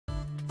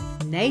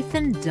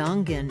Nathan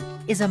Dungan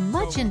is a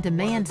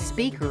much-in-demand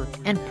speaker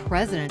and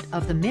president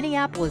of the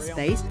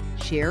Minneapolis-based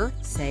Share,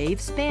 Save,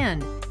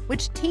 Spend,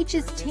 which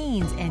teaches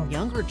teens and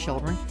younger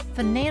children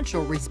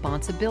financial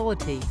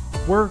responsibility.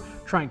 We're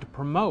trying to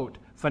promote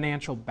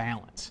financial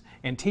balance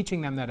and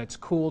teaching them that it's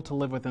cool to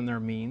live within their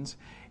means,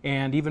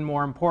 and even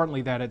more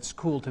importantly that it's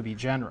cool to be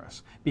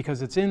generous,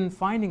 because it's in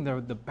finding the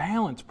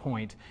balance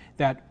point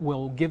that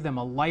will give them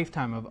a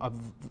lifetime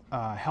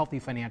of healthy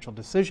financial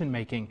decision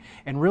making,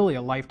 and really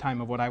a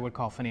lifetime of what I would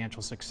call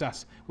financial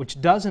success,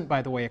 which doesn't,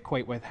 by the way,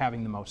 equate with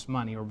having the most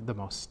money or the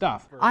most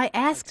stuff. I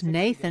asked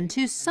Nathan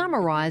to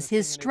summarize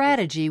his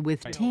strategy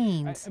with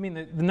teens. I mean,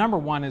 the number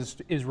one is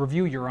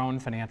review your own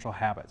financial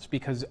habits,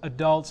 because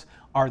adults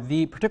are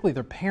particularly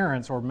their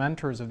parents or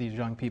mentors of these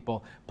young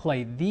people,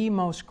 play the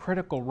most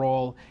critical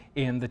role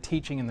in the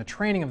teaching and the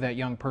training of that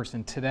young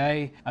person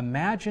today.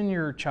 Imagine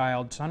your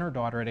child, son or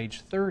daughter, at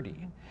age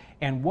 30,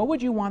 and what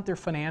would you want their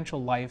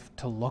financial life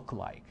to look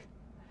like?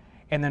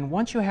 And then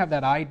once you have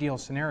that ideal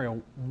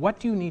scenario, what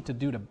do you need to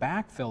do to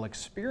backfill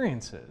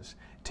experiences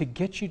to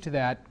get you to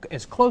that,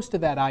 as close to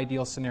that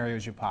ideal scenario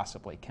as you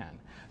possibly can?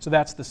 So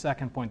that's the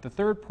second point. The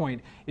third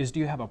point is, do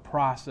you have a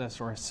process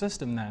or a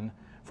system then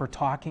for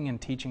talking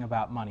and teaching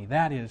about money?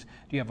 That is,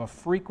 do you have a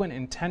frequent,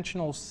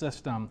 intentional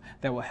system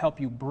that will help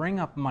you bring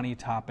up money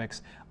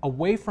topics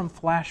away from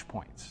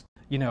flashpoints?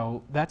 You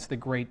know, that's the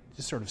great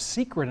sort of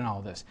secret in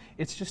all this.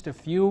 It's just a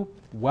few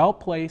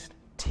well-placed,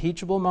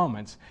 teachable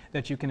moments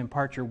that you can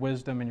impart your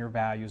wisdom and your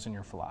values and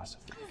your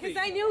philosophy. Because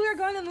I knew we were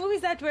going to the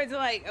movies afterwards.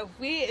 Like,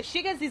 if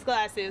she gets these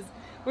glasses,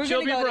 we're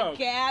going to go to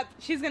Gap.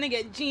 She's going to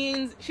get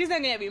jeans. She's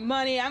not going to give me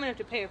money. I'm going to have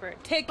to pay for a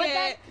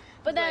ticket.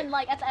 But then,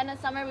 like, at the end of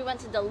summer, we went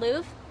to the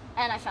Louvre.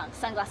 And I found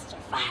sunglasses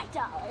for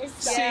 $5.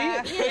 So.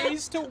 Yeah. See? It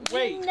pays to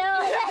wait. No.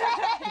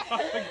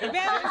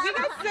 Man, we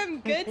got some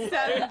good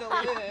stuff in the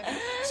Louvre.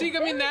 See,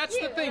 I mean, that's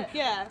the thing.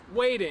 Yeah.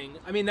 Waiting.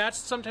 I mean, that's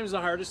sometimes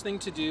the hardest thing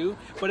to do.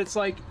 But it's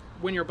like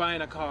when you're buying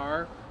a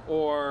car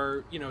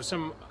or, you know,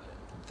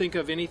 think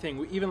of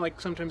anything, even like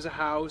sometimes a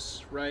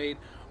house, right?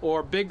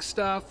 Or big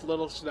stuff,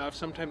 little stuff,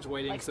 sometimes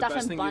waiting is the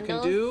best thing you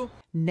can do.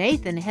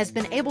 Nathan has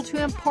been able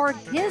to impart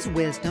his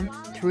wisdom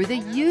through the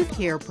youth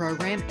care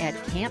program at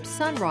Camp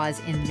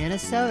Sunrise in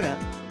Minnesota,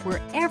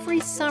 where every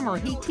summer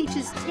he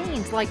teaches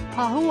teens like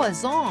Pahua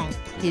Zong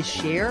his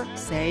Share,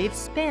 Save,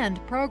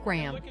 Spend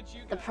program.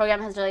 The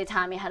program has really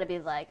taught me how to be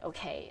like,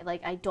 okay,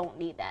 like I don't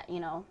need that, you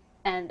know,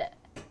 and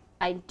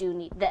I do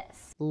need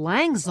this.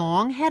 Lang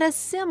Zong had a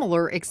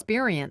similar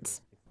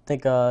experience. I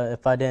think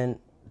if I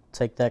didn't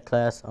take that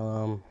class,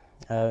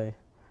 I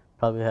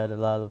probably had a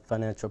lot of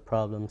financial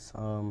problems.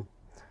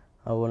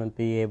 I wouldn't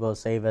be able to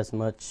save as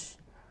much.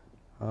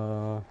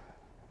 I'll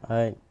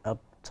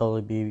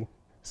totally be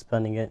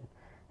spending it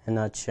and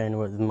not sharing it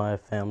with my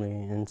family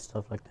and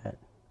stuff like that.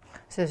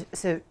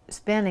 So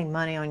spending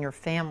money on your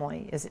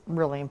family is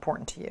really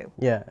important to you?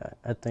 Yeah,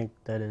 I think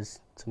that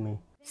is to me.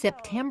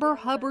 September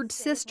Hubbard's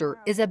sister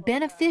is a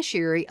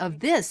beneficiary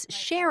of this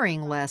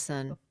sharing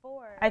lesson.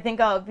 I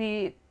think I'll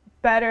be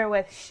better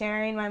with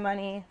sharing my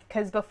money,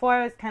 because before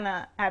I was kind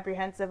of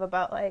apprehensive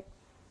about like,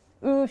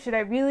 ooh, should I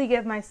really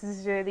give my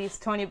sister these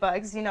 20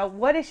 bucks? You know,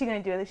 what is she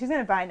going to do with it? She's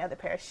going to buy another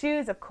pair of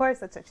shoes. Of course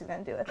that's what she's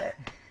going to do with it.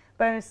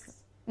 But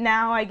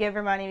now I give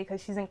her money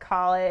because she's in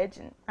college,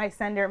 and I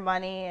send her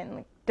money and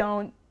like,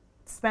 don't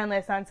spend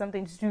this on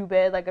something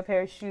stupid like a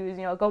pair of shoes.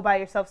 You know, go buy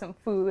yourself some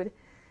food.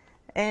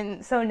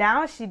 And so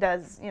now she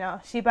does, you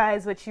know, she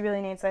buys what she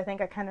really needs. So I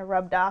think I kind of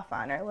rubbed off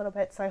on her a little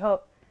bit. So I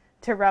hope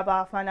to rub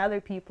off on other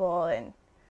people and